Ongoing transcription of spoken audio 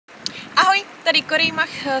Ahoj, tady Coreyemmah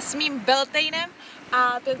s mým Beltanem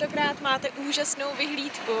a tentokrát máte úžasnou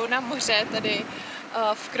vyhlídku na moře tady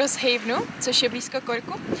v Crosshavenu, což je blízko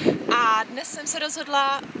Corku. A dnes jsem se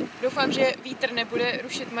rozhodla, doufám, že vítr nebude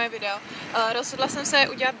rušit moje video, rozhodla jsem se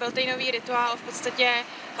udělat Beltanový rituál v podstatě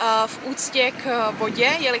v úctě k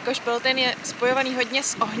vodě, jelikož Beltan je spojovaný hodně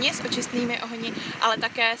s ohni, s očistnými ohni, ale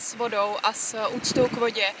také s vodou a s úctou k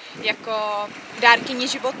vodě jako dárkyni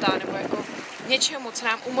života nebo jako něčemu, co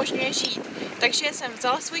nám umožňuje žít. Takže jsem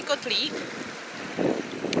vzala svůj kotlík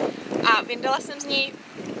a vyndala jsem z něj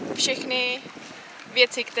všechny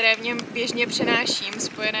věci, které v něm běžně přenáším,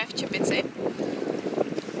 spojené v čepici.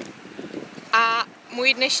 A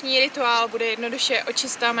můj dnešní rituál bude jednoduše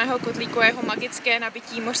očista mého kotlíku a jeho magické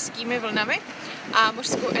nabití mořskými vlnami a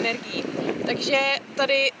mořskou energií. Takže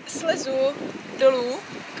tady slezu dolů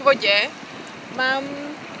k vodě,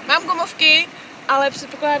 mám gumovky, ale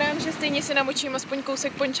předpokládám, že stejně si namočím aspoň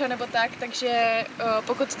kousek ponča nebo tak, takže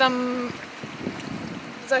pokud tam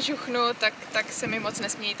zažuchnu, tak se mi moc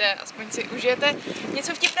nesmějte, aspoň si užijete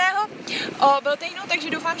něco vtipného o Beltanu, takže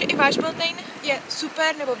doufám, že i váš Beltan je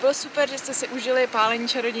super, nebo byl super, že jste si užili pálení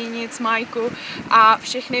čarodějnic, májku a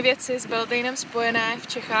všechny věci s Beltanem spojené v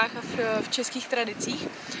Čechách a v českých tradicích.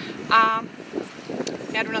 A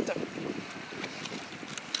já jdu na to.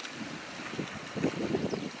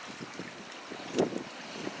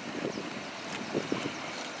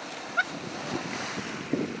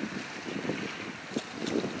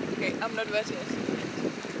 I'm not wet yet.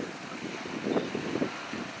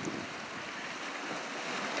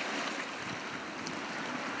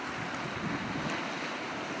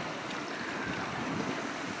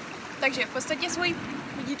 Takže v podstatě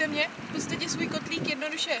vidíte mě, v podstatě svůj kotlík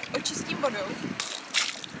jednoduše očistím vodou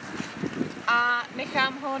a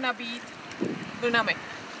nechám ho nabít vlnami.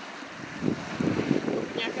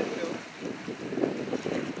 Nějaké budou.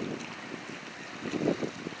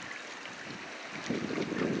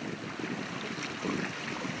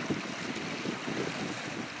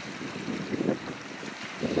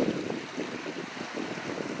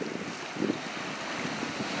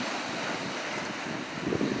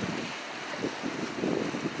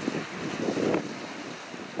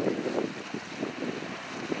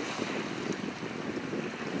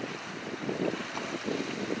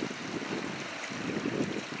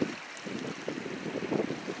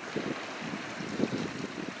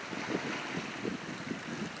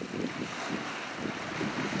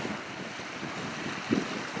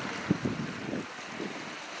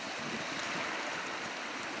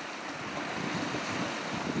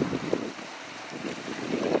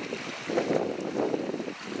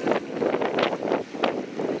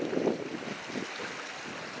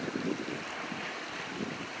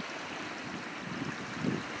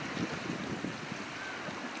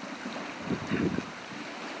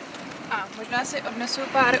 A možná si odnesu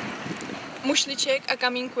pár mušliček a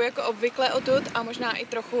kamínků jako obvykle odtud a možná i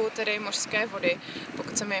trochu tedy mořské vody,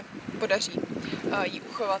 pokud se mi podaří ji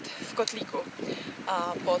uchovat v kotlíku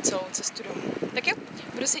po celou cestu domů. Tak jo,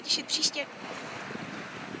 budu se těšit příště.